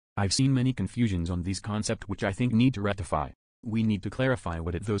I've seen many confusions on these concepts which I think need to rectify. We need to clarify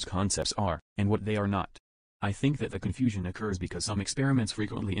what those concepts are, and what they are not. I think that the confusion occurs because some experiments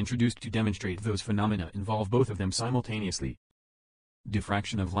frequently introduced to demonstrate those phenomena involve both of them simultaneously.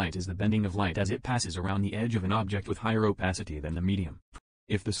 Diffraction of light is the bending of light as it passes around the edge of an object with higher opacity than the medium.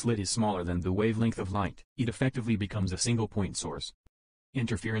 If the slit is smaller than the wavelength of light, it effectively becomes a single point source.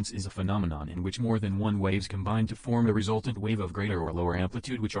 Interference is a phenomenon in which more than one waves combine to form a resultant wave of greater or lower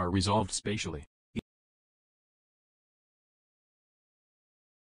amplitude which are resolved spatially.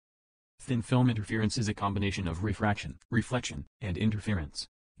 Thin film interference is a combination of refraction, reflection, and interference.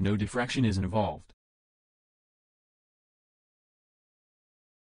 No diffraction is involved.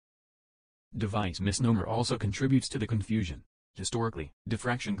 Device misnomer also contributes to the confusion. Historically,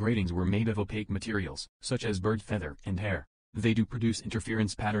 diffraction gratings were made of opaque materials, such as bird feather and hair. They do produce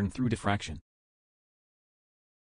interference pattern through diffraction,